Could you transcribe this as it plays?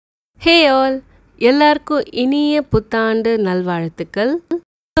Hey all, எல்லாருக்கும் இனிய புத்தாண்டு நல்வாழ்த்துக்கள்.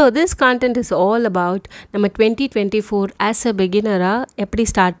 So this content is all about நம்ம 2024 as a beginner எப்படி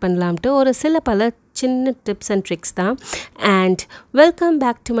ஸ்டார்ட் பண்ணலாம்ட்டு ஒரு பல சின்ன டிப்ஸ் அண்ட் ட்ரிக்ஸ் தான். And welcome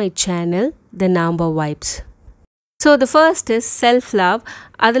back to my channel, thenovembervibes. So the first is self-love.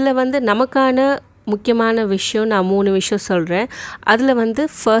 அதில் நமக்கான முக்கியமான விஷயம் நான் 3 விஷயம் சொல்கிறேன். அதில்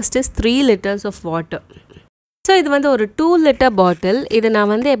first is 3 liters of water. So இது ஒரு 2 liter பாட்டில். இது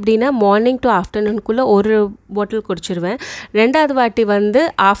நான் எப்படின்னா மார்னிங் டு ஆஃப்டர்நூனுக்குள்ளே ஒரு பாட்டில் குடிச்சிருவேன். ரெண்டாவது வாட்டி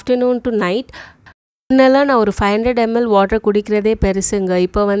ஆஃப்டர்நூன் டு நைட். முன்னெல்லாம் நான் ஒரு 500 ml வாட்டர் குடிக்கிறதே பெருசுங்க.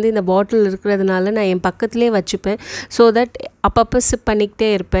 இப்போ இந்த பாட்டில் இருக்கிறதுனால நான் என் பக்கத்துலேயே வச்சுப்பேன். ஸோ தட் அப்பப்போ சிப் பண்ணிக்கிட்டே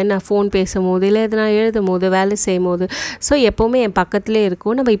இருப்பேன். நான் ஃபோன் பேசும்போது இல்லை எது நான் எழுதும் போது வேலை செய்யும் போது. ஸோ எப்போவுமே என் பக்கத்துலேயே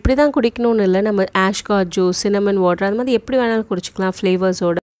இருக்கும். நம்ம இப்படி தான் குடிக்கணும்னு இல்லை. நம்ம ஆஷ்காட் ஜூஸ், சின்னமன் வாட்டர் அது மாதிரி எப்படி வேணாலும் குடிச்சிக்கலாம்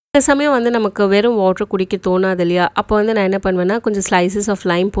ஃப்ளேவர்ஸோட. இந்த சமயம் நமக்கு வெறும் வாட்டர் குடிக்க தோணாது இல்லையா? அப்போ நான் என்ன பண்ணுவேன்னா கொஞ்சம் ஸ்லைசஸ் ஆஃப்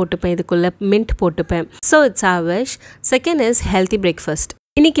லைம் போட்டுப்பேன், இதுக்குள்ளே மின்ட் போட்டுப்பேன். So it's ஆவஷ். Second is healthy breakfast.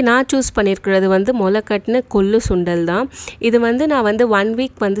 இன்றைக்கி நான் சூஸ் பண்ணியிருக்கிறது முளைக்கட்டின கொள்ளு சுண்டல் தான். இது நான் 1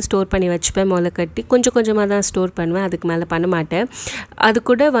 வீக் ஸ்டோர் பண்ணி வச்சுப்பேன். முளைக்கட்டி கொஞ்சம் கொஞ்சமாக தான் ஸ்டோர் பண்ணுவேன், அதுக்கு மேலே பண்ண மாட்டேன். அது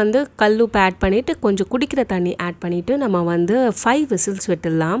கூட கல்லுப்பு ஆட் பண்ணிவிட்டு கொஞ்சம் குடிக்கிற தண்ணி ஆட் பண்ணிவிட்டு நம்ம 5 விசில்ஸ்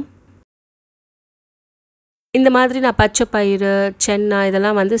விட்டுடலாம். இந்த மாதிரி நான் பச்சை பயிறு, சென்னா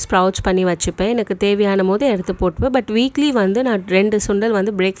இதெல்லாம் ஸ்ப்ரவுட்ஸ் பண்ணி வச்சுப்பேன். எனக்கு தேவையான போது எடுத்து போட்டுப்பேன். பட் வீக்லி நான் 2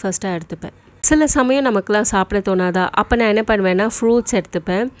 சுண்டல் பிரேக்ஃபாஸ்ட்டாக எடுத்துப்பேன். சில சமயம் நமக்குலாம் சாப்பிட தோணாதா? அப்போ நான் என்ன பண்ணுவேன்னா ஃப்ரூட்ஸ்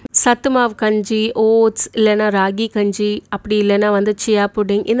எடுத்துப்பேன். சத்து மாவு கஞ்சி, ஓட்ஸ் இல்லைனா ராகி கஞ்சி, அப்படி இல்லைனா சியா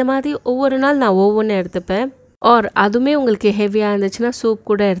புட்டிங், இந்த மாதிரி ஒவ்வொரு நாள் நான் ஒவ்வொன்று எடுத்துப்பேன். ஆர் அதுவுமே உங்களுக்கு ஹெவியாக இருந்துச்சுன்னா சூப்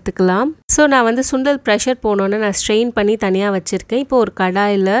கூட எடுத்துக்கலாம். ஸோ நான் சுண்டல் ப்ரெஷர் போனோன்னே நான் ஸ்ட்ரெயின் பண்ணி தனியாக வச்சுருக்கேன். இப்போ ஒரு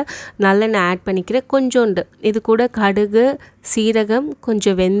கடாயில் நல்லெண்ணெய் ஆட் பண்ணிக்கிறேன் கொஞ்சோண்டு. இது கூட கடுகு, சீரகம்,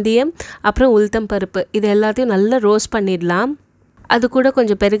 கொஞ்சம் வெந்தயம், அப்புறம் உளுத்தம் பருப்பு, இது எல்லாத்தையும் நல்லா ரோஸ்ட் பண்ணிடலாம். அது கூட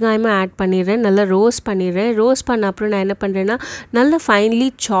கொஞ்சம் பெருங்காயமாக ஆட் பண்ணிடுறேன். நல்லா ரோஸ்ட் பண்ணிடுறேன். ரோஸ்ட் பண்ண அப்புறம் நான் என்ன பண்ணுறேன்னா நல்லா ஃபைன்லி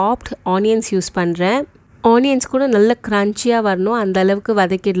சாப்ட் ஆனியன்ஸ் யூஸ் பண்ணுறேன். ஆனியன்ஸ் கூட நல்ல க்ரன்ச்சியாக வரணும், அந்த அளவுக்கு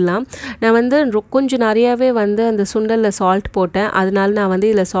வதக்கிடலாம். நான் கொஞ்சம் நிறையாவே அந்த சுண்டலில் சால்ட் போட்டேன். அதனால நான்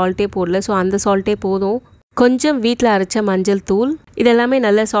இதில் சால்ட்டே போடல. ஸோ அந்த சால்ட்டே போதும். கொஞ்சம் வீட்டில் அரைச்ச மஞ்சள் தூள், இதெல்லாமே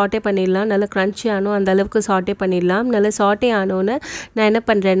நல்லா சாட்டே பண்ணிடலாம். நல்லா க்ரன்ச்சி ஆனோம் அந்த அளவுக்கு சாட்டே பண்ணிடலாம். நல்லா சாட்டே ஆனோன்னு நான் என்ன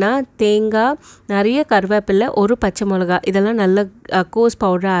பண்ணுறேன்னா தேங்காய், நிறைய கருவேப்பிலை, ஒரு பச்சை மிளகா, இதெல்லாம் நல்லா கோஸ்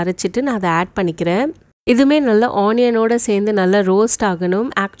பவுடரை அரைச்சிட்டு நான் அதை ஆட் பண்ணிக்கிறேன். இதுவுமே நல்லா ஆனியனோடு சேர்ந்து நல்லா ரோஸ்ட் ஆகணும்.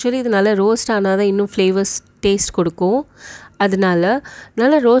 ஆக்சுவலி இது நல்லா ரோஸ்ட் ஆனால் தான் இன்னும் ஃப்ளேவர்ஸ் டேஸ்ட் கொடுக்கும். அதனால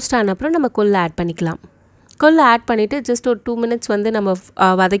நல்லா ரோஸ்ட் ஆன அப்புறம் நம்ம கொள்ளை ஆட் பண்ணிக்கலாம். கொள்ளை ஆட் பண்ணிவிட்டு ஜஸ்ட் ஒரு 2 மினிட்ஸ் நம்ம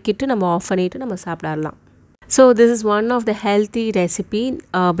வதக்கிட்டு நம்ம ஆஃப் பண்ணிவிட்டு நம்ம சாப்பிடலாம். So this is one of the healthy recipe.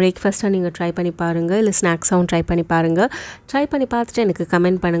 பிரேக்ஃபாஸ்ட்டாக நீங்கள் ட்ரை பண்ணி பாருங்கள், இல்லை ஸ்நாக்ஸாகவும் ட்ரை பண்ணி பாருங்கள். ட்ரை பண்ணி பார்த்துட்டு எனக்கு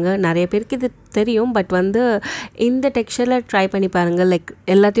கமெண்ட் பண்ணுங்கள். நிறைய பேருக்கு இது தெரியும், பட் இந்த டெக்ஸ்சரில் ட்ரை பண்ணி பாருங்கள். லைக்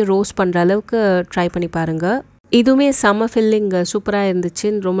எல்லாத்தையும் ரோஸ்ட் பண்ணுற அளவுக்கு ட்ரை பண்ணி பாருங்கள். இதுவுமே செம்ம ஃபில்லிங் சூப்பராக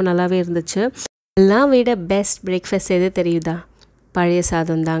இருந்துச்சு, ரொம்ப நல்லாவே இருந்துச்சு. எல்லாம் விட பெஸ்ட் பிரேக்ஃபாஸ்ட் எது தெரியுதா? பழைய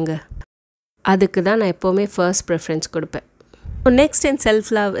சாதம் தாங்க. அதுக்கு தான் நான் எப்போவுமே ஃபர்ஸ்ட் ப்ரிஃபரன்ஸ் கொடுப்பேன். Next in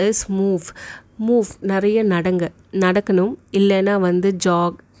self love is move. நிறைய நடக்கணும், இல்லைன்னா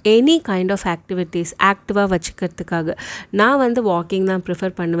jack, any kind of activities ஆக்டிவாக வச்சுக்கிறதுக்காக நான் வாக்கிங் தான்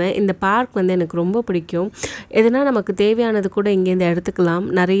ப்ரிஃபர் பண்ணுவேன். இந்த பார்க் எனக்கு ரொம்ப பிடிக்கும். எதுனா நமக்கு தேவையானது கூட இங்கேருந்து எடுத்துக்கலாம்.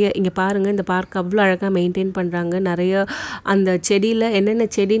 நிறைய இங்கே பாருங்கள், இந்த பார்க் அவ்வளோ அழகாக மெயின்டைன் பண்ணுறாங்க. நிறைய அந்த செடியில்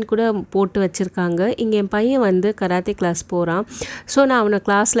என்னென்ன செடின்னு கூட போட்டு வச்சுருக்காங்க. இங்கே என் பையன் கராத்தே கிளாஸ் போகிறான். ஸோ நான் அவனை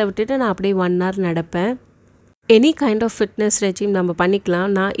கிளாஸில் விட்டுட்டு நான் அப்படியே 1 hour நடப்பேன். Any kind of fitness regime நம்ம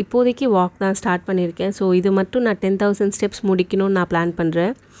பண்ணிக்கலாம். நான் இப்போதைக்கு வாக் தான் ஸ்டார்ட் பண்ணியிருக்கேன். ஸோ இது மட்டும் நான் 10,000 ஸ்டெப்ஸ் முடிக்கணும்னு நான் பிளான்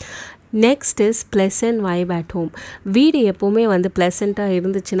பண்ணுறேன். Next is pleasant vibe at home. வீடு எப்போவுமே ப்ளசண்ட்டாக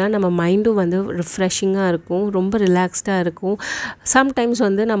இருந்துச்சுன்னா நம்ம மைண்டும் ரிஃப்ரெஷிங்காக இருக்கும், ரொம்ப ரிலாக்ஸ்டாக இருக்கும். சம்டைம்ஸ்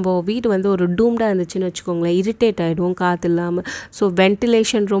நம்ம வீடு ஒரு டூம்டாக இருந்துச்சுன்னு வச்சுக்கோங்களேன், இரிட்டேட் ஆகிடும் காற்று இல்லாமல். ஸோ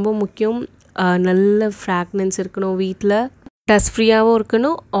வென்டிலேஷன் ரொம்ப முக்கியம். நல்ல ஃப்ராக்னன்ஸ் இருக்கணும் வீட்டில், டஸ்ட் ஃப்ரீயாகவும்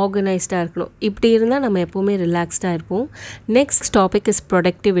இருக்கணும், ஆர்கனைஸ்டாக இருக்கணும். இப்படி இருந்தால் நம்ம எப்போவுமே ரிலாக்ஸ்டாக இருப்போம். Next topic is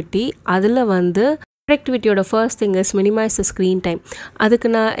productivity. அதில் ப்ரொடக்டிவிட்டியோட first thing is minimise the screen time. அதுக்கு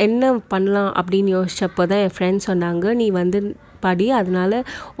நான் என்ன பண்ணலாம் அப்படின்னு யோசிச்சப்போ தான் என் ஃப்ரெண்ட்ஸ் சொன்னாங்க, நீ படி, அதனால்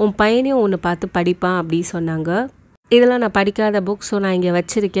உன் பையனையும் ஒன்று பார்த்து படிப்பான் அப்படி சொன்னாங்க. இதெல்லாம் நான் படிக்காத புக்ஸ். ஸோ நான் இங்கே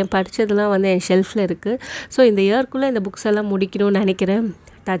வச்சுருக்கேன். படித்ததெல்லாம் என் ஷெல்ஃபில் இருக்குது. ஸோ இந்த இயர்க்குள்ளே இந்த புக்ஸ் எல்லாம் முடிக்கணும்னு நினைக்கிறேன்.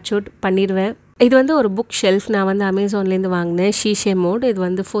 டச் அவுட் பண்ணிடுவேன். இது வந்து ஒரு புக் ஷெல்ஃப். நான் வந்து அமேசான்லேருந்து வாங்கினேன். ஷீஷே மோட். இது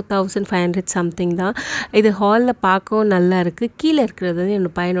வந்து 4500 சம்திங் தான். இது ஹாலில் பார்க்கவும் நல்லா இருக்குது. கீழே இருக்கிறது வந்து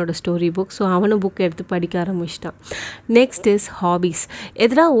என்னோடய பையனோட ஸ்டோரி புக். ஸோ அவனும் புக் எடுத்து படிக்க ஆரம்பிச்சிட்டான். Next is hobbies.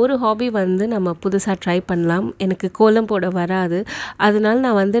 எதனா ஒரு ஹாபி வந்து நம்ம புதுசாக ட்ரை பண்ணலாம். எனக்கு கோலம் போட வராது. அதனால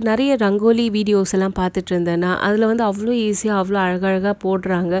நான் வந்து நிறைய ரங்கோலி வீடியோஸ் எல்லாம் பார்த்துட்டு இருந்தேன். நான் அதில் வந்து அவ்வளோ ஈஸியாக அவ்வளோ அழகழகாக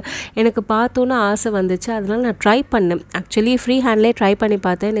போடுறாங்க. எனக்கு பார்த்தோன்னே ஆசை வந்துச்சு. அதனால் நான் ட்ரை பண்ணேன். ஆக்சுவலி ஃப்ரீ ஹேண்ட்லேயே ட்ரை பண்ணி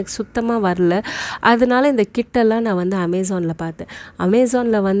பார்த்தேன். எனக்கு சுத்தமாக வரல. அதனால இந்த கிட்டெல்லாம் நான் வந்து அமேசானில் பார்த்தேன்.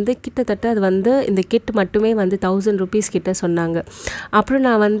 அமேசானில் வந்து கிட்டத்தட்ட அது வந்து இந்த கிட் மட்டுமே வந்து 1000 rupees கிட்ட சொன்னாங்க. அப்புறம்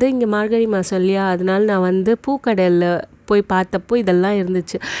நான் வந்து இங்கே மார்கழி மாதம் இல்லையா, அதனால நான் வந்து பூக்கடையில் போய் பார்த்தப்போ இதெல்லாம்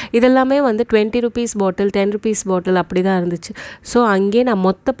இருந்துச்சு. இதெல்லாமே வந்து 20 rupees பாட்டில், 10 rupees பாட்டில் அப்படி தான் இருந்துச்சு. ஸோ அங்கேயே நான்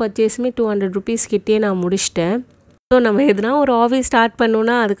மொத்த பர்ச்சேஸுமே 200 rupees கிட்டே நான் முடிச்சிட்டேன். ஸோ நம்ம எதுனா ஒரு ஹாபி ஸ்டார்ட்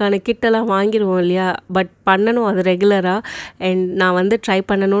பண்ணோன்னா அதுக்கான கிட்டெல்லாம் வாங்கிடுவோம் இல்லையா, பட் பண்ணணும் அது ரெகுலராக. அண்ட் நான் வந்து ட்ரை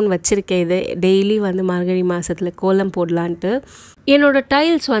பண்ணணும்னு வச்சுருக்கேன். இது டெய்லி வந்து மார்கழி மாதத்தில் கோலம் போடலான்ட்டு. என்னோடய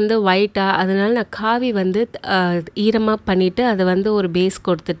டைல்ஸ் வந்து ஒயிட்டாக, அதனால் நான் காவி வந்து ஈரமாக பண்ணிவிட்டு அதை வந்து ஒரு பேஸ்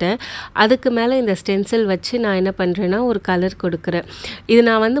கொடுத்துட்டேன். அதுக்கு மேலே இந்த ஸ்டென்சில் வச்சு நான் என்ன பண்ணுறேன்னா ஒரு கலர் கொடுக்குறேன். இது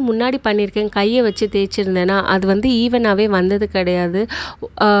நான் வந்து முன்னாடி பண்ணியிருக்கேன். கையை வச்சு தேய்ச்சிருந்தேன்னா அது வந்து ஈவனாகவே வந்தது கிடையாது.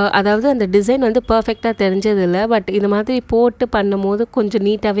 அதாவது அந்த டிசைன் வந்து பர்ஃபெக்டாக தெரிஞ்சதில்லை. பட் இது மாதிரி போட்டு பண்ணும்போது கொஞ்சம்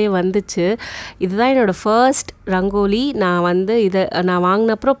நீட்டாகவே வந்துச்சு. இதுதான் என்னோடய ஃபர்ஸ்ட் ரங்கோலி. நான் வந்து இதை நான்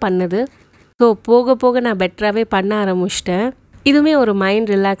வாங்கினப்புறம் பண்ணது. ஸோ போக போக நான் பெட்டராகவே பண்ண ஆரம்பிச்சிட்டேன். இதுவுமே ஒரு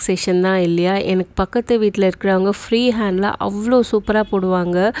மைண்ட் ரிலாக்ஸேஷன் தான் இல்லையா. எனக்கு பக்கத்து வீட்டில் இருக்கிறவங்க ஃப்ரீ ஹேண்டில் அவ்வளோ சூப்பராக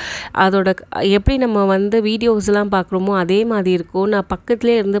போடுவாங்க. அதோட எப்படி நம்ம வந்து வீடியோஸ்லாம் பார்க்குறோமோ அதே மாதிரி இருக்கும். நான்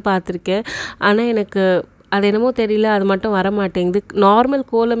பக்கத்துலேயே இருந்து பார்த்துருக்கேன். ஆனால் எனக்கு அது என்னமோ தெரியல, அது மட்டும் வர மாட்டேங்குது. நார்மல்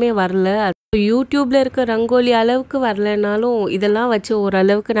கோலமே வரல. யூடியூப்பில் இருக்க ரங்கோலி அளவுக்கு வரலைனாலும் இதெல்லாம் வச்சு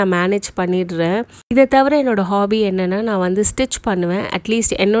ஓரளவுக்கு நான் மேனேஜ் பண்ணிடுறேன். இதை தவிர என்னோடய ஹாபி என்னென்னா நான் வந்து ஸ்டிச் பண்ணுவேன்.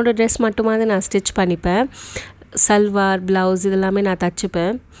 அட்லீஸ்ட் என்னோடய ட்ரெஸ் மட்டுமாவது நான் ஸ்டிச் பண்ணிப்பேன். சல்வார், ப்ளவுஸ் இதெல்லாமே நான்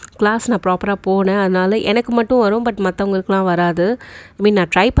தச்சுப்பேன். கிளாஸ் நான் ப்ராப்பராக போனேன். அதனால் எனக்கு மட்டும் வரும், பட் மற்றவங்களுக்குலாம் வராது.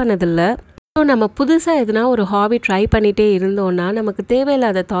 நான் ட்ரை பண்ணதில்லை. ஸோ நம்ம புதுசாக எதுனா ஒரு ஹாபி ட்ரை பண்ணிகிட்டே இருந்தோன்னா நமக்கு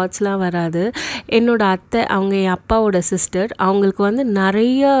தேவையில்லாத தாட்ஸ்லாம் வராது. என்னோடய அத்தை, அவங்க என் அப்பாவோட சிஸ்டர், அவங்களுக்கு வந்து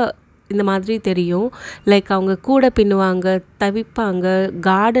நிறைய இந்த மாதிரி தெரியும். லைக் அவங்க கூட பின்னுவாங்க, தவிப்பாங்க,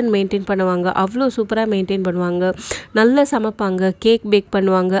 கார்டன் மெயின்டைன் பண்ணுவாங்க, அவ்வளோ சூப்பராக மெயின்டைன் பண்ணுவாங்க, நல்லா சமைப்பாங்க, கேக் பேக்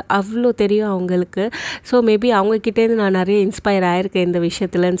பண்ணுவாங்க, அவ்வளோ தெரியும் அவங்களுக்கு. ஸோ மேபி அவங்கக்கிட்டேருந்து நான் நிறைய இன்ஸ்பயர் ஆகிருக்கேன் இந்த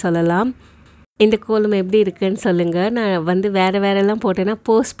விஷயத்துலன்னு சொல்லலாம். இந்த கோலம் எப்படி இருக்குன்னு சொல்லுங்கள். நான் வந்து வேறெல்லாம் போட்டேன்னா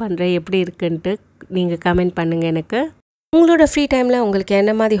போஸ்ட் பண்ணுறேன் எப்படி இருக்குன்ட்டு. நீங்கள் கமெண்ட் பண்ணுங்கள் எனக்கு. உங்களோட ஃப்ரீ டைமில் உங்களுக்கு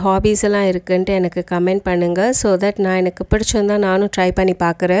என்ன மாதிரி ஹாபீஸ் எல்லாம் இருக்குன்ட்டு எனக்கு கமெண்ட் பண்ணுங்கள். ஸோ தட் நான் எனக்கு பிடிச்சிருந்தா நானும் ட்ரை பண்ணி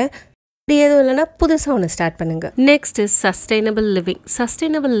பார்க்குறேன். அப்படி எதுவும் இல்லைனா புதுசாக ஒன்று ஸ்டார்ட் பண்ணுங்கள். Next is sustainable living.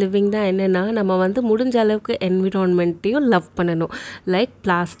 Sustainable living தான் என்னென்னா நம்ம வந்து முடிஞ்ச அளவுக்கு என்விரான்மெண்ட்டையும் லவ் பண்ணணும். லைக்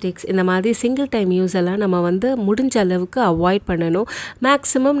பிளாஸ்டிக்ஸ் இந்த மாதிரி சிங்கிள் டைம் யூஸ் எல்லாம் நம்ம வந்து முடிஞ்ச அளவுக்கு அவாய்ட் பண்ணணும்.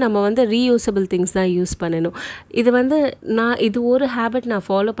 மேக்ஸிமம் நம்ம வந்து ரீயூசபிள் திங்ஸ் தான் யூஸ் பண்ணணும். இது வந்து இது ஒரு ஹேபிட் நான்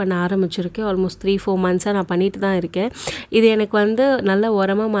ஃபாலோ பண்ண ஆரம்பிச்சிருக்கேன். ஆல்மோஸ்ட் 3-4 months நான் பண்ணிட்டு தான் இருக்கேன். இது எனக்கு வந்து நல்ல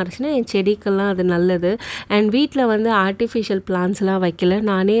உரமாக மாறிச்சுன்னா என் செடிக்கெல்லாம் அது நல்லது. அண்ட் வீட்டில் வந்து ஆர்டிஃபிஷியல் பிளான்ஸ்லாம் வைக்கல,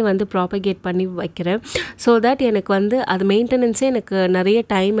 நானே வந்து ப்ராப்பர்கேட் பண்ணி வைக்கிறேன். ஸோ தட் எனக்கு வந்து அது மெயின்டெனன்ஸே எனக்கு நிறைய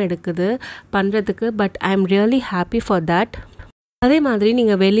டைம் எடுக்குது பண்ணுறதுக்கு. But I am really happy for that. அதே மாதிரி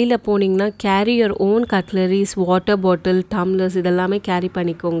நீங்கள் வெளியில் போனீங்கன்னா carry your own cutleries, water bottle, tumblers இதெல்லாமே கேரி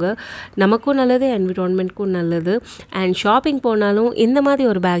பண்ணிக்கோங்க. நமக்கும் நல்லது, என்விரான்மெண்ட்க்கும் நல்லது. அண்ட் ஷாப்பிங் போனாலும் இந்த மாதிரி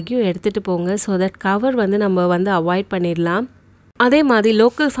ஒரு பேக்கையும் எடுத்துகிட்டு போங்க. ஸோ தட் கவர் வந்து நம்ம வந்து அவாய்ட் பண்ணிடலாம். அதே மாதிரி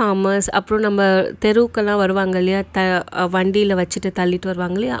லோக்கல் ஃபார்மர்ஸ், அப்புறம் நம்ம தெருவுக்கெல்லாம் வருவாங்க இல்லையா, வண்டியில் வச்சுட்டு தள்ளிட்டு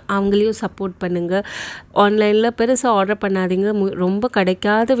வருவாங்க இல்லையா, அவங்களையும் சப்போர்ட் பண்ணுங்கள். ஆன்லைனில் பெருசாக ஆர்டர் பண்ணாதீங்க. ரொம்ப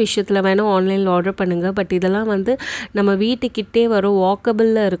கிடைக்காத விஷயத்தில் வேணால் ஆன்லைனில் ஆர்டர் பண்ணுங்கள். பட் இதெல்லாம் வந்து நம்ம வீட்டுக்கிட்டே வரும்,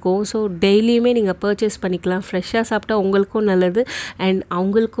 வாக்கபிளில் இருக்கும். ஸோ டெய்லியுமே நீங்கள் பர்ச்சேஸ் பண்ணிக்கலாம். ஃப்ரெஷ்ஷாக சாப்பிட்டா உங்களுக்கும் நல்லது அண்ட்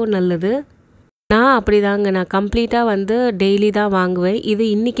அவங்களுக்கும் நல்லது. நான் அப்படி தாங்க, நான் கம்ப்ளீட்டாக வந்து டெய்லி தான் வாங்குவேன். இது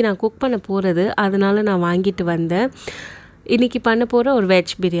இன்றைக்கி நான் குக் பண்ண போகிறது, அதனால் நான் வாங்கிட்டு வந்தேன். இன்றைக்கி பண்ண போகிற ஒரு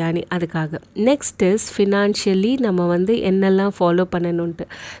வெஜ் பிரியாணி அதுக்காக. நெக்ஸ்ட் இஸ் ஃபினான்ஷியலி நம்ம வந்து என்னெல்லாம் ஃபாலோ பண்ணணுன்ட்டு.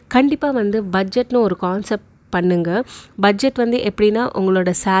 கண்டிப்பாக வந்து பட்ஜெட்னு ஒரு கான்செப்ட் பண்ணுங்கள். பட்ஜெட் வந்து எப்படின்னா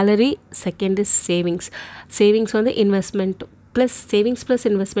உங்களோட சேலரி, செகண்ட் இஸ் சேவிங்ஸ் வந்து investment plus savings plus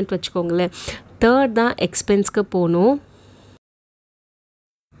investment வச்சுக்கோங்களேன். தேர்ட் தான் எக்ஸ்பென்ஸ்க்கு போகணும்.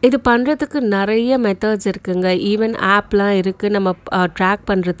 இது பண்ணுறதுக்கு நிறைய மெத்தட்ஸ் இருக்குங்க. ஈவன் ஆப்லாம் இருக்குது நம்ம ட்ராக்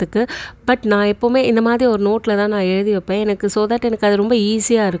பண்ணுறதுக்கு. பட் நான் எப்போவுமே இந்த மாதிரி ஒரு நோட்டில் தான் நான் எழுதி வைப்பேன் எனக்கு. ஸோ தட் எனக்கு அது ரொம்ப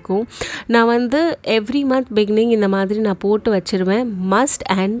ஈஸியாக இருக்கும். நான் வந்து எவ்ரி மந்த் பிகினிங் இந்த மாதிரி நான் போட்டு வச்சுருவேன். மஸ்ட்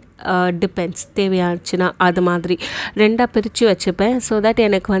அண்ட் டிபெண்ட்ஸ் தேவையாச்சுன்னா அது மாதிரி 2ஆக பிரித்து வச்சுப்பேன். ஸோ தட்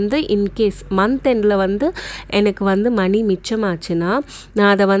எனக்கு வந்து இன்கேஸ் மந்த் எண்டில் வந்து எனக்கு வந்து மணி மிச்சமாச்சுன்னா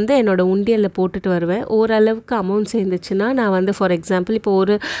நான் அதை வந்து என்னோடய உண்டியலில் போட்டுட்டு வருவேன். ஓரளவுக்கு அமௌண்ட் சேர்ந்துச்சுன்னா நான் வந்து ஃபார் எக்ஸாம்பிள் இப்போ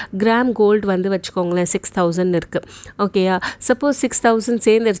ஒரு கிராம் கோல்டு வந்து வச்சுக்கோங்களேன் 6000 இருக்குது. ஓகேயா, சப்போஸ் 6000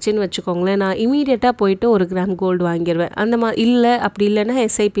 சேர்ந்துருச்சுன்னு வச்சுக்கோங்களேன், நான் இமீடியட்டாக போயிட்டு ஒரு கிராம் கோல்டு வாங்கிடுவேன். அந்த இல்லை அப்படி இல்லைன்னா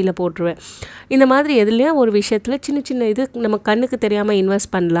எஸ்ஐபியில் போட்டுருவேன். இந்த மாதிரி எதுலேயும் ஒரு விஷயத்தில் சின்ன சின்ன இது நம்ம கண்ணுக்கு தெரியாமல்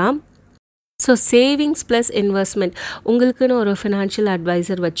இன்வெஸ்ட் பண்ணலாம். ஸோ சேவிங்ஸ் ப்ளஸ் இன்வெஸ்ட்மெண்ட், உங்களுக்குன்னு ஒரு ஃபினான்ஷியல்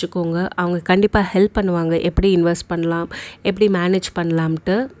அட்வைசர் வச்சுக்கோங்க. அவங்க கண்டிப்பாக ஹெல்ப் பண்ணுவாங்க எப்படி இன்வெஸ்ட் பண்ணலாம், எப்படி மேனேஜ்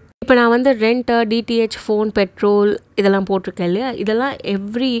பண்ணலாம்ட்டு. இப்போ நான் வந்து ரெண்ட்டு, டிடிஹெச், ஃபோன், பெட்ரோல் இதெல்லாம் போட்டிருக்கேன் இல்லையா, இதெல்லாம்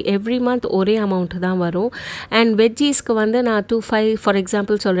எவ்ரி மந்த் ஒரே அமௌண்ட்டு தான் வரும். அண்ட் வெஜ்ஜீஸ்க்கு வந்து நான் 25 ஃபார்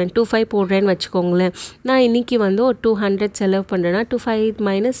எக்ஸாம்பிள் சொல்கிறேன் 25 போடுறேன்னு வச்சுக்கோங்களேன். நான் இன்றைக்கி வந்து ஒரு 200 செலவு பண்ணுறேன்னா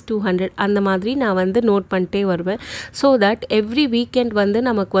 25 - 200 அந்த மாதிரி நான் வந்து நோட் பண்ணிட்டே வருவேன். ஸோ தட் எவ்ரி வீக்கெண்ட் வந்து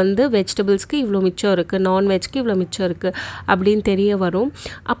நமக்கு வந்து வெஜிடபிள்ஸ்க்கு இவ்வளோ மிச்சம் இருக்குது, நான்வெஜ்க்கு இவ்வளோ மிச்சம் இருக்குது அப்படின்னு தெரிய வரும்.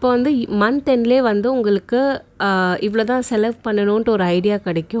 அப்போ வந்து மந்த் எண்ட்லேயே வந்து உங்களுக்கு இவ்வளோ தான் செலவு பண்ணணுன்ட்டு ஒரு ஐடியா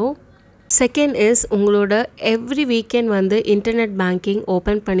கிடைக்கும். செகண்ட் இஸ் உங்களோட எவ்ரி வீக்கெண்ட் வந்து இன்டர்நெட் பேங்கிங்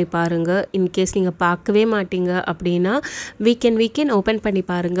ஓப்பன் பண்ணி பாருங்கள். இன்கேஸ் நீங்கள் பார்க்கவே மாட்டீங்க அப்படின்னா வீக்கெண்ட் ஓப்பன் பண்ணி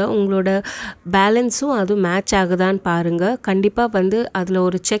பாருங்கள். உங்களோட பேலன்ஸும் அதுவும் மேட்ச் ஆகுதான்னு பாருங்கள். கண்டிப்பாக வந்து அதில்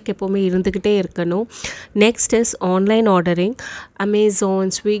ஒரு செக் எப்போவுமே இருந்துக்கிட்டே இருக்கணும். Next is online ordering.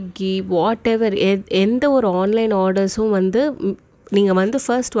 Amazon, Swiggy, what ever எந்த ஒரு ஆன்லைன் ஆர்டர்ஸும் வந்து நீங்கள் வந்து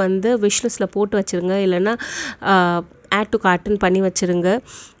ஃபர்ஸ்ட் வந்து விஷ்லிஸ்ட்டில் போட்டு வச்சுருங்க, இல்லைன்னா ஆட் டு கார்ட்டுன்னு பண்ணி வச்சுருங்க.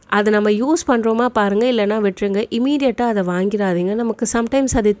 அதை நம்ம யூஸ் பண்ணுறோமா பாருங்கள், இல்லைனா விட்டுருங்க. இமீடியட்டாக அதை வாங்கிடாதீங்க. நமக்கு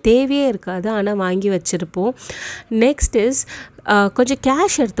சம்டைம்ஸ் அது தேவையே இருக்காது, ஆனால் வாங்கி வச்சுருப்போம். நெக்ஸ்ட் இஸ் கொஞ்சம்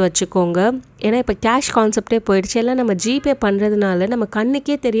கேஷ் எடுத்து வச்சுக்கோங்க. ஏன்னா இப்போ கேஷ் கான்செப்டே போயிடுச்சு. எல்லாம் நம்ம ஜிபே பண்ணுறதுனால நம்ம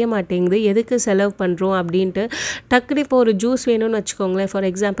கண்ணுக்கே தெரிய மாட்டேங்குது எதுக்கு செலவு பண்ணுறோம் அப்படின்ட்டு. டக்குனு இப்போ ஒரு ஜூஸ் வேணும்னு வச்சுக்கோங்களேன், ஃபார்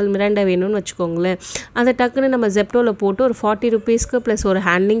எக்ஸாம்பிள் மிராண்டா வேணும்னு வச்சுக்கோங்களேன், அதை டக்குன்னு நம்ம ஜெப்டோவில் போட்டு ஒரு 40 ரூபீஸ்க்கு ப்ளஸ் ஒரு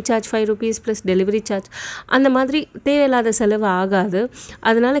handling charge 5 rupees plus delivery charge, அந்த மாதிரி தேவையில்லாத செலவு ஆகாது.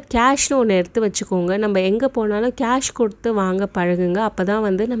 அதனால் கேஷ்னு ஒன்று எடுத்து வச்சுக்கோங்க. நம்ம எங்கே போனாலும் கேஷ் கொடுத்து வாங்க பழகுங்க. அப்போ தான்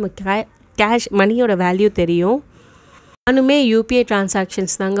வந்து நம்ம கேஷ் மணியோட வேல்யூ தெரியும். நானுமே யூபிஐ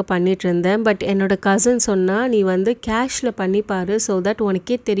ட்ரான்சாக்ஷன்ஸ் தாங்க பண்ணிகிட்டு இருந்தேன். பட் என்னோடய கசின் சொன்னால் நீ வந்து கேஷில் பண்ணிப்பார், ஸோ தட்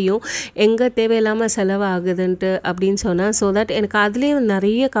உனக்கே தெரியும் எங்கே தேவையில்லாமல் செலவு ஆகுதுன்ட்டு அப்படின்னு சொன்னேன். ஸோ தட் எனக்கு அதுலேயே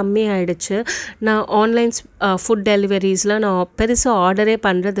நிறைய கம்மி ஆகிடுச்சு. நான் ஆன்லைன் ஃபுட் டெலிவரிஸ்லாம் நான் பெருசாக ஆர்டரே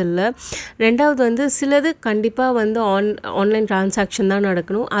பண்ணுறதில்ல. ரெண்டாவது வந்து சிலது கண்டிப்பாக வந்து ஆன்லைன் ட்ரான்சாக்ஷன் தான்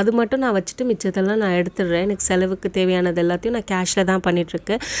நடக்கணும். அது மட்டும் நான் வச்சுட்டு மிச்சத்தெல்லாம் நான் எடுத்துடுறேன். எனக்கு செலவுக்கு தேவையானது எல்லாத்தையும் நான் கேஷில் தான்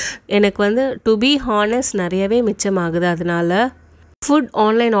பண்ணிகிட்ருக்கேன். எனக்கு வந்து டு பி ஹானஸ்ட் நிறையவே மிச்சமாகுது. அதனால் ஃபுட்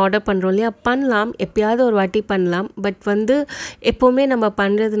ஆன்லைன் ஆர்டர் பண்ணுறோம் இல்லையா, பண்ணலாம், எப்பயாவது ஒரு வாட்டி பண்ணலாம். பட் வந்து எப்போவுமே நம்ம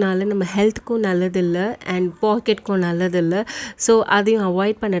பண்ணுறதுனால நம்ம ஹெல்த்துக்கும் நல்லதில்லை அண்ட் பாக்கெட்டுக்கும் நல்லதில்லை. ஸோ அதையும்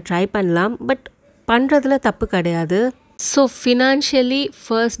அவாய்ட் பண்ண ட்ரை பண்ணலாம். பட் பண்ணுறதுல தப்பு கிடையாது. ஸோ ஃபினான்ஷியலி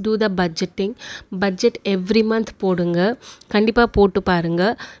ஃபர்ஸ்ட் டூ த பட்ஜெட் எவ்ரி மந்த் போடுங்க, கண்டிப்பாக போட்டு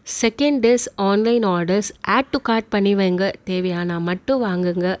பாருங்கள். Second is online orders add to chord பண்ணி வைங்க. தேவையானா மட்டும்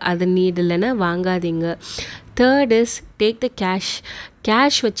வாங்குங்க, அது நீட் இல்லைன்னா வாங்காதீங்க. Third is take the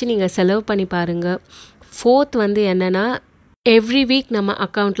cash வச்சு நீங்கள் செலவு பண்ணி பாருங்கள். ஃபோர்த் வந்து என்னென்னா எவ்ரி வீக் நம்ம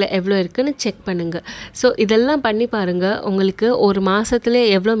அக்கௌண்ட்டில் எவ்வளோ இருக்குதுன்னு செக் பண்ணுங்கள். ஸோ இதெல்லாம் பண்ணி பாருங்கள், உங்களுக்கு ஒரு மாதத்துல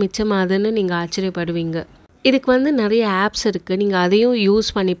எவ்வளோ மிச்சமாகுதுன்னு நீங்கள் ஆச்சரியப்படுவீங்க. இதுக்கு வந்து நிறைய ஆப்ஸ் இருக்குது, நீங்கள் அதையும் யூஸ்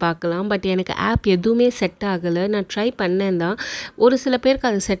பண்ணி பார்க்கலாம். பட் எனக்கு ஆப் எதுவுமே செட் ஆகலை. நான் ட்ரை பண்ணேன் தான், ஒரு சில பேருக்கு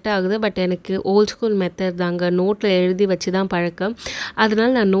அது செட் ஆகுது. பட் எனக்கு ஓல்ட் ஸ்கூல் மெத்தட் தாங்க, நோட்டில் எழுதி வச்சு தான் பழக்கம். அதனால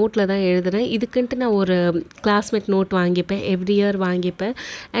நான் நோட்டில் தான் எழுதுகிறேன். இதுக்குன்ட்டு நான் ஒரு கிளாஸ்மேட் நோட் வாங்கிப்பேன், எவ்ரி இயர் வாங்கிப்பேன்.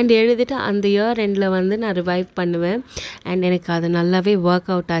 அண்ட் எழுதிட்டு அந்த இயர் எண்டில் வந்து நான் ரிவைவ் பண்ணுவேன். அண்ட் எனக்கு அது நல்லாவே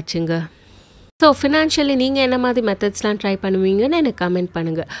ஒர்க் அவுட் ஆச்சுங்க. ஸோ ஃபினான்ஷியலி நீங்கள் என்ன மாதிரி மெத்தட்ஸ்லாம் ட்ரை பண்ணுவீங்கன்னு எனக்கு கமெண்ட்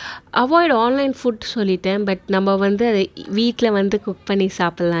பண்ணுங்கள். அவாய்ட் ஆன்லைன் ஃபுட் சொல்லிட்டேன். பட் நம்ம வந்து அதை வீட்டில் வந்து குக் பண்ணி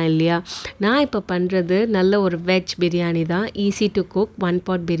சாப்பிட்லாம் இல்லையா. நான் இப்போ பண்ணுறது நல்ல ஒரு வெஜ் பிரியாணி தான், easy to cook, 1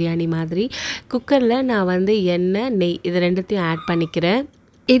 pot biryani மாதிரி. குக்கரில் நான் வந்து எண்ணெய், நெய் இது ரெண்டுத்தையும் ஆட் பண்ணிக்கிறேன்.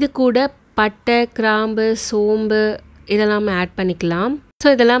 இது கூட பட்டை, கிராம்பு, சோம்பு இதெல்லாம் ஆட் பண்ணிக்கலாம்.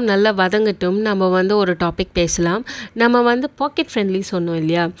 ஸோ இதெல்லாம் நல்லா வதங்கட்டும். நம்ம வந்து ஒரு டாபிக் பேசலாம். நம்ம வந்து பாக்கெட் ஃப்ரெண்ட்லி சொன்னோம்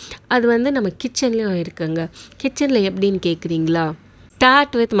இல்லையா, அது வந்து நம்ம கிச்சன்லேயும் இருக்குங்க. கிச்சனில் எப்படின்னு கேட்குறீங்களா,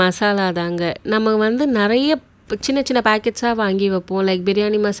 ஸ்டார்ட் வித் மசாலா தாங்க. நம்ம வந்து நிறைய சின்ன சின்ன பேக்கெட்ஸாக வாங்கி வைப்போம். Like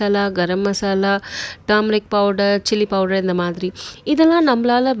biryani masala, garam masala, turmeric powder, chilli powder, இந்த மாதிரி. இதெல்லாம்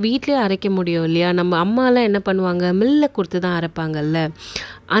நம்மளால் வீட்டிலே அரைக்க முடியும் இல்லையா. நம்ம அம்மாலாம் என்ன பண்ணுவாங்க, மில்லில் கொடுத்து தான் அரைப்பாங்கல்ல,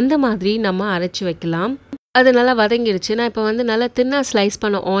 அந்த மாதிரி நம்ம அரைச்சி வைக்கலாம். அது நல்லா வதங்கிடுச்சு. நான் இப்போ வந்து நல்லா தின்னாக ஸ்லைஸ்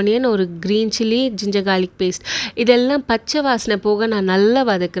பண்ண ஆனியன், ஒரு green chilli, ginger garlic paste, இதெல்லாம் பச்சை வாசனை போக நான் நல்லா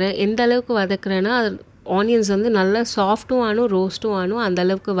வதக்குறேன். எந்த அளவுக்கு வதக்குறேன்னா ஆனியன்ஸ் வந்து நல்லா சாஃப்ட்டும் ஆனும் ரோஸ்ட்டும் ஆனும்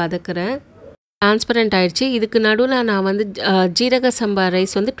அந்தளவுக்கு வதக்குறேன். டிரான்ஸ்பரண்ட் ஆயிடுச்சு. இதுக்கு நடுவில் நான் வந்து ஜீரக சம்பா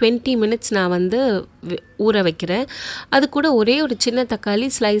ரைஸ் வந்து 20 மினிட்ஸ் நான் வந்து ஊற வைக்கிறேன். அது கூட ஒரே ஒரு சின்ன தக்காளி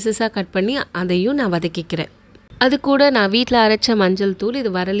ஸ்லைசஸாக கட் பண்ணி அதையும் நான் வதக்கிக்கிறேன். அது கூட நான் வீட்டில் அரைச்ச மஞ்சள் தூள்,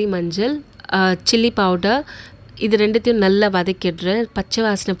 இது வரலி மஞ்சள், சில்லி பவுடர், இது ரெண்டுத்தையும் நல்லா வதக்கிடுறேன். பச்சை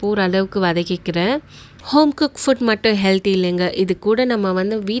வாசனை போகிற அளவுக்கு வதக்கிக்கிறேன். ஹோம் குக் ஃபுட் மட்டும் ஹெல்த்தி இல்லைங்க. இது கூட நம்ம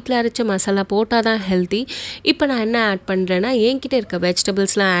வந்து வீட்டில் அரைச்ச மசாலா போட்டால் தான் ஹெல்த்தி. இப்போ நான் என்ன ஆட் பண்ணுறேன்னா, என்கிட்ட இருக்க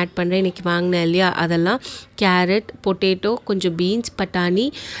வெஜிடபிள்ஸ்லாம் ஆட் பண்ணுறேன். இன்றைக்கி வாங்கினேன் இல்லையா, அதெல்லாம் கேரட், பொட்டேட்டோ, கொஞ்சம் பீன்ஸ், பட்டாணி,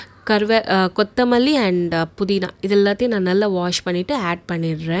 கொத்தமல்லி அண்ட் புதினா, இது எல்லாத்தையும் நான் நல்லா வாஷ் பண்ணிவிட்டு ஆட்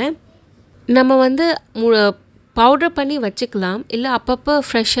பண்ணிடுறேன். நம்ம வந்து பவுடர் பண்ணி வச்சுக்கலாம், இல்லை அப்பப்போ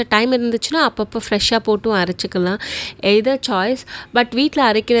ஃப்ரெஷ்ஷாக டைம் இருந்துச்சுன்னா அப்பப்போ ஃப்ரெஷ்ஷாக போட்டும் அரைச்சிக்கலாம், எதர் சாய்ஸ். பட் வீட்டில்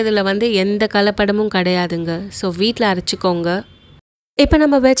அரைக்கிறதுல வந்து எந்த கலப்படமும் கிடையாதுங்க. ஸோ வீட்டில் அரைச்சிக்கோங்க. இப்போ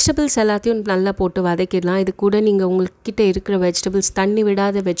நம்ம வெஜிடபிள்ஸ் எல்லாத்தையும் நல்லா போட்டு வதக்கிடலாம். இது கூட நீங்கள் உங்கள்கிட்ட இருக்கிற வெஜிடபிள்ஸ், தண்ணி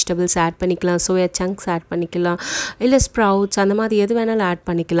விடாத வெஜிடபிள்ஸ் ஆட் பண்ணிக்கலாம், சோயா சங்க்ஸ் ஆட் பண்ணிக்கலாம், இல்லை ஸ்ப்ரவுட்ஸ், அந்த மாதிரி எது வேணாலும் ஆட்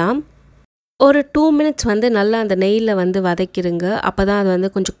பண்ணிக்கலாம். ஒரு 2 மினிட்ஸ் வந்து நல்லா அந்த நெய்யில் வந்து வதக்கிடுங்க. அப்போ தான் அது வந்து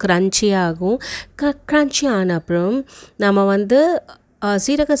கொஞ்சம் க்ரன்ச்சியாக ஆகும். க்ரன்ச்சி ஆன அப்புறம் நம்ம வந்து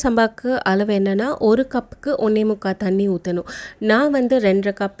சீரக சம்பாவுக்கு அளவு என்னென்னா, 1 கப்புக்கு 1.25 தண்ணி ஊற்றணும். நான் வந்து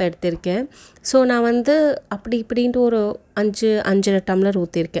 2.5 கப் எடுத்திருக்கேன். ஸோ நான் வந்து அப்படி இப்படின்ட்டு ஒரு 5.5 டம்ளர்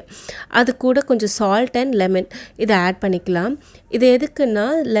ஊற்றிருக்கேன். அது கூட கொஞ்சம் சால்ட் அண்ட் லெமன் இதை ஆட் பண்ணிக்கலாம். இது எதுக்குன்னா,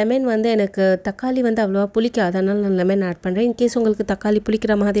 லெமன் வந்து எனக்கு தக்காளி வந்து அவ்வளோவா புளிக்காது, அதனால் நான் லெமன் ஆட் பண்ணுறேன். இன்கேஸ் உங்களுக்கு தக்காளி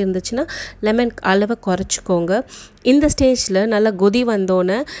புளிக்கிற மாதிரி இருந்துச்சுன்னா லெமன் அளவை குறைச்சிக்கோங்க. இந்த ஸ்டேஜில் நல்லா கொதி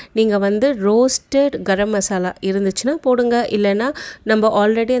வந்தோன்னே நீங்கள் வந்து ரோஸ்டட் கரம் மசாலா இருந்துச்சுன்னா போடுங்க, இல்லைன்னா நம்ம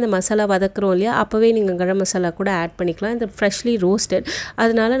ஆல்ரெடி அந்த மசாலா வதக்குறோம் இல்லையா, அப்போவே நீங்கள் கரம் மசாலா கூட ஆட் பண்ணிக்கலாம். இது ஃப்ரெஷ்லி ரோஸ்டட்,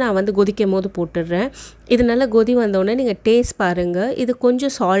 அதனால நான் வந்து கொதிக்கும் போது போட்டுடுறேன். இது நல்லா கொதி வந்தோடனே நீங்கள் டேஸ்ட் பாருங்கள். இது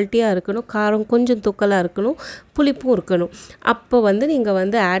கொஞ்சம் சால்ட்டியாக இருக்கணும், காரம் கொஞ்சம் தூக்கலாக இருக்கணும், புளிப்பும் இருக்கணும். அப்போ வந்து நீங்கள்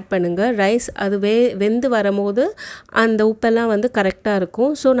வந்து ஆட் பண்ணுங்கள். ரைஸ் அது வெந்து வரும்போது அந்த உப்பெல்லாம் வந்து கரெக்டாக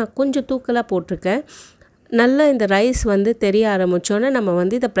இருக்கும். ஸோ நான் கொஞ்சம் தூக்கலாக போட்டிருக்கேன். நல்லா இந்த ரைஸ் வந்து தெரிய ஆரம்பித்தோன்னே நம்ம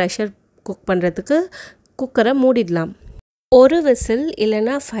வந்து இதை ப்ரெஷர் குக் பண்ணுறதுக்கு குக்கரை மூடிடலாம். ஒரு விசில்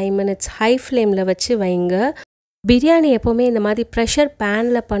இல்லைன்னா 5 மினிட்ஸ் ஹை ஃப்ளேமில் வச்சு வைங்க. பிரியாணி எப்போவுமே இந்த மாதிரி ப்ரெஷர்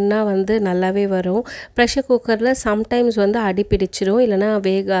பேனில் பண்ணால் வந்து நல்லாவே வரும். ப்ரெஷர் குக்கரில் சம்டைம்ஸ் வந்து அடி பிடிச்சிரும், இல்லைனா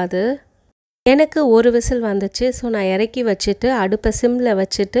வேகாது. எனக்கு ஒரு விசில் வந்துச்சு. ஸோ நான் இறக்கி வச்சுட்டு அடுப்பை சிம்மில்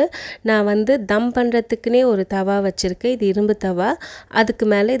வச்சுட்டு நான் வந்து தம் பண்ணுறதுக்குனே ஒரு தவா வச்சுருக்கேன். இது இரும்பு தவா. அதுக்கு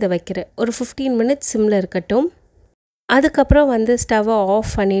மேலே இதை வைக்கிறேன். ஒரு 15 மினிட்ஸ் சிம்மில் இருக்கட்டும். அதுக்கப்புறம் வந்து ஸ்டவ்வை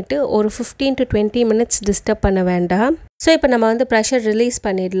ஆஃப் பண்ணிவிட்டு ஒரு 15 to 20 மினிட்ஸ் டிஸ்டர்ப் பண்ண வேண்டாம். ஸோ இப்போ நம்ம வந்து ப்ரெஷர் ரிலீஸ்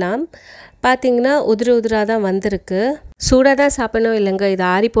பண்ணிடலாம். பார்த்திங்கன்னா உதிராக தான் வந்திருக்கு. சூடாக தான் சாப்பிடணும் இல்லைங்க, இது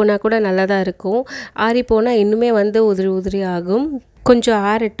ஆறிப்போனால் கூட நல்லா தான் இருக்கும். ஆறிப்போனால் இன்னுமே வந்து உதிரி ஆகும். கொஞ்சம்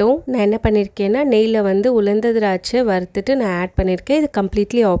ஆறட்டும். நான் என்ன பண்ணியிருக்கேன்னா, நெய்யில் வந்து உலர்ந்த திராட்சை வறுத்துட்டு நான் ஆட் பண்ணியிருக்கேன். இது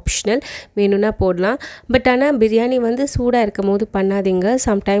கம்ப்ளீட்லி ஆப்ஷனல், வேணும்னா போடலாம். பட் ஆனால் பிரியாணி வந்து சூடாக இருக்கும் போது பண்ணாதீங்க,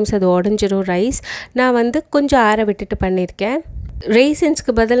 சம்டைம்ஸ் அது உடஞ்சிரும் ரைஸ். நான் வந்து கொஞ்சம் ஆற விட்டுட்டு பண்ணியிருக்கேன்.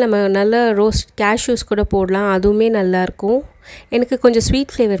 ரெய்சின்ஸ்க்கு பதில் நம்ம நல்ல ரோஸ்ட் கேஷ்யூஸ் கூட போடலாம், அதுவுமே நல்லாயிருக்கும். எனக்கு கொஞ்சம்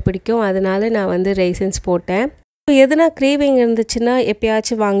ஸ்வீட் ஃப்ளேவர் பிடிக்கும், அதனால நான் வந்து ரெய்சின்ஸ் போட்டேன். எதுனா கிரேவிங் இருந்துச்சுன்னா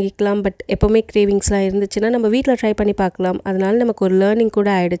எப்பயாச்சும் வாங்கிக்கலாம். பட் எப்போவுமே கிரேவிங்ஸ்லாம் இருந்துச்சுன்னா நம்ம வீட்டில் ட்ரை பண்ணி பார்க்கலாம். அதனால நமக்கு ஒரு லேர்னிங் கூட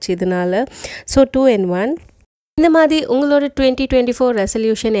ஆகிடுச்சு இதனால். So 2 in 1. இந்த மாதிரி உங்களோட 2024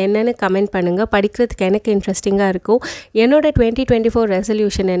 ரெசல்யூஷன் என்னென்னு கமெண்ட் பண்ணுங்கள். படிக்கிறதுக்கு எனக்கு இன்ட்ரெஸ்டிங்காக இருக்கும். என்னோட 2024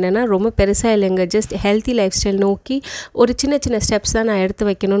 ரெசல்யூஷன் என்னென்னா, ரொம்ப பெருசாக இல்லைங்க, ஜஸ்ட் ஹெல்த்தி லைஃப் ஸ்டைல் நோக்கி ஒரு சின்ன ஸ்டெப்ஸ் தான் நான் எடுத்து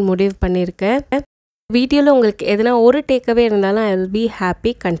வைக்கணும்னு முடிவு பண்ணியிருக்கேன். வீடியோவில் உங்களுக்கு எதனா ஒரு டேக்அவே இருந்தாலும் I will be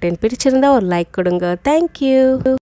happy. Content பிடிச்சிருந்தா ஒரு லைக் கொடுங்க. தேங்க்யூ.